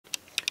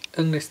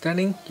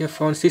understanding your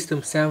phone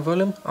system sound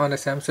volume on the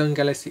Samsung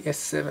Galaxy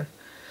S7.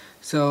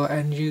 So,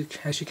 and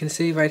as you can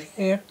see right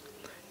here,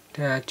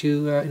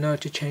 in order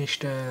to change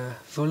the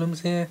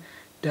volumes here,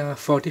 there are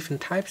 4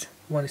 different types.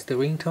 One is the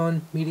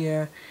ringtone,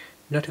 media,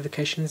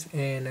 notifications,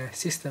 and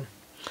system.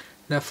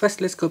 Now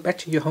first, let's go back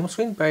to your home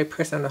screen by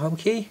pressing on the home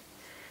key,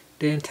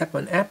 then tap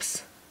on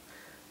apps,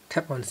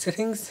 tap on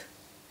settings,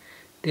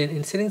 then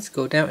in settings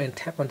go down and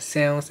tap on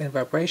sounds and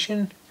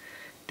vibration,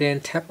 then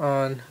tap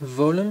on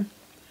volume,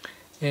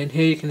 and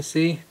here you can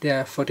see there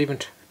are 4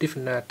 different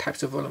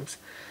types of volumes.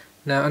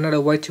 Now another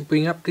way to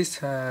bring up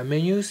these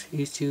menus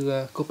is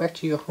to go back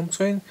to your home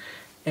screen,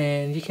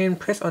 and you can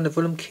press on the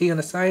volume key on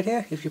the side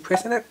here. If you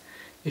press on it,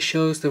 it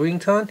shows the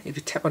ringtone. If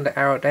you tap on the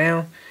arrow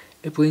down,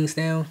 it brings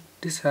down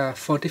these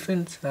 4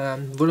 different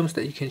volumes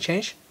that you can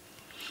change.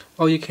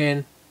 Or you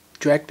can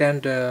drag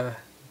down the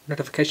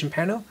notification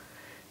panel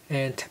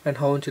and tap and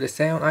hold to the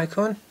sound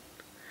icon,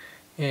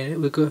 and it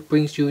will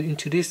brings you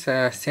into this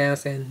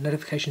sounds and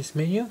notifications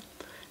menu.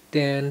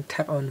 Then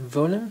tap on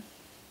volume.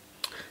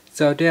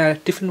 So there are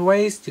different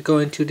ways to go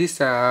into this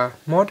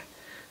mod.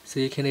 So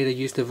you can either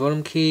use the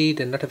volume key,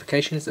 the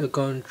notifications, or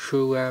going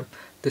through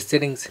the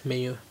settings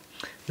menu.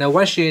 Now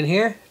once you're in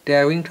here,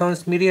 there are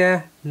ringtones,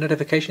 media,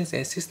 notifications,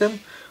 and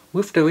system.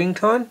 With the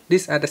ringtone,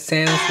 these are the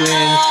sounds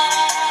when,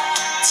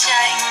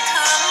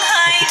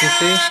 as you can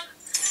see.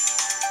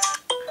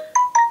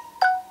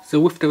 So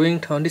with the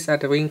ringtone, these are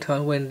the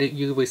ringtone when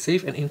you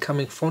receive an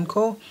incoming phone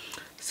call.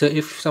 So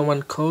if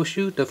someone calls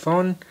you the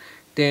phone,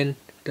 then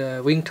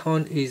the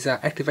ringtone is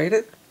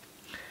activated.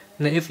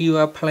 Now if you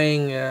are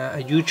playing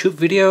YouTube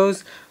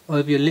videos, or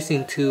if you're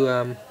listening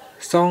to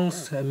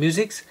songs,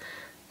 musics,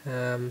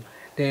 then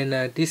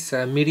this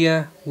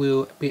media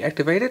will be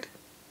activated.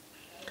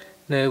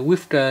 Now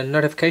with the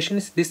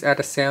notifications, these are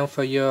the sound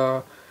for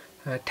your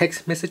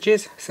text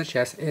messages such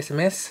as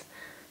SMS,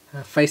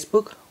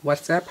 Facebook,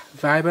 WhatsApp,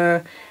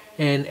 Viber,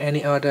 and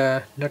any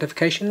other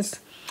notifications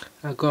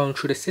going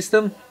through the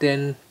system.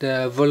 Then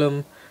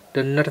the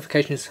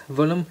notifications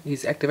volume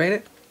is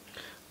activated.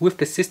 With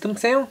the system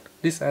sound,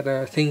 these are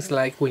the things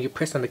like when you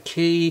press on the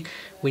key,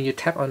 when you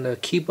tap on the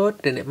keyboard,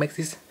 then it makes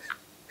this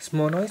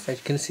small noise, as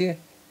you can see,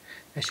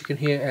 as you can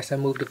hear as I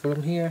move the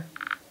volume here.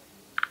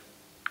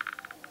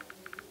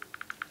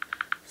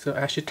 So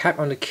as you tap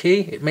on the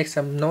key, it makes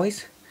some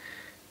noise.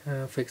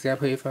 For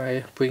example, if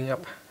I bring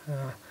up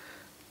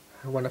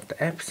one of the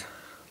apps,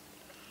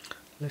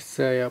 let's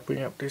say I'll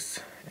bring up this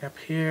app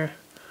here,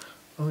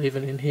 or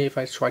even in here if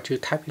I try to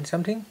type in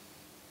something.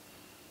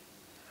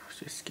 I'll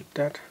just skip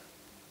that.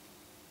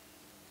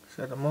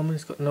 So at the moment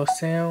it's got no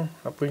sound.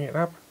 I'll bring it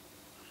up.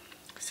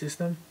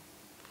 System.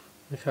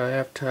 Okay, I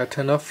have to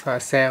turn off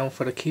sound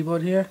for the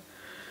keyboard here.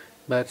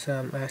 But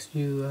as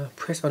you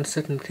press on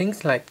certain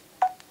things, like,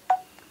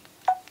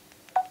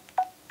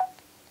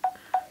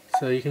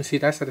 so you can see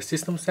that's the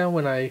system sound.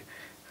 When I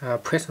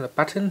press on the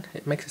button,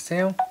 it makes a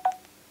sound.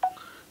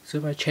 So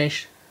if I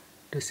change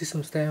the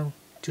system sound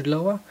to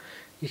lower,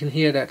 you can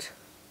hear that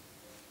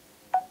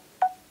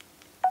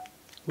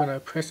when I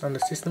press on the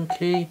system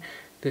key,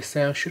 the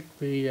sound should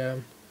be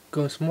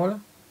going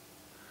smaller.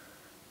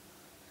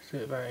 So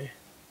if I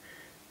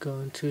go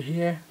into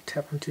here,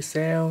 tap into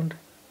sound,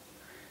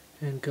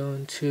 and go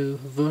into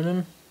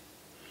volume.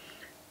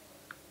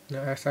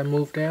 Now as I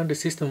move down, the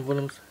system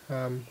volumes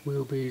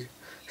will be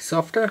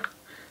softer.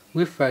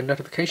 With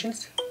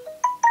notifications,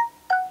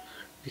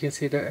 you can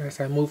see that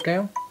as I move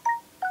down,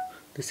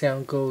 the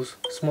sound goes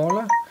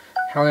smaller.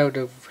 However,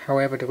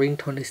 the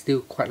ringtone is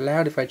still quite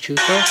loud if I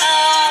choose so.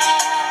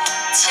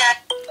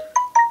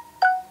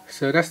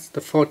 So that's the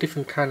 4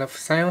 different kind of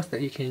sounds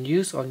that you can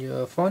use on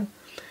your phone.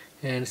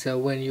 And so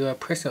when you are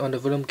pressing on the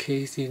volume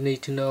keys, you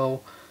need to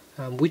know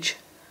which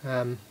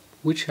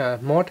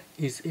mod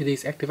it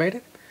is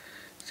activated.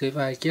 So if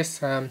I just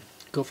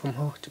go from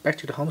home back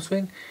to the home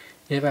screen,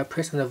 and if I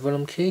press on the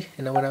volume key,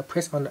 and then when I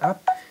press on the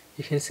up,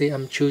 you can see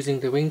I'm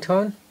choosing the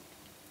ringtone.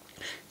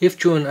 If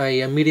during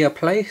a media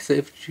play, so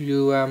if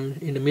you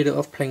in the middle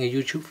of playing a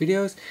YouTube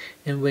videos,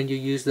 and when you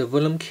use the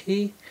volume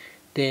key,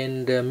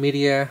 then the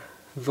media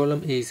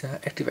volume is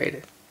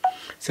activated.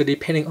 So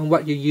depending on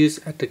what you use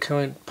at the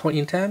current point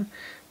in time,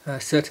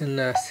 certain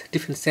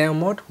different sound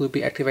mode will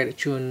be activated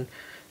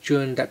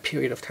during that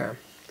period of time.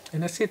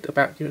 And that's it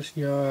about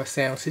your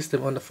sound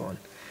system on the phone.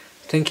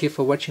 Thank you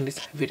for watching this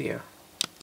video.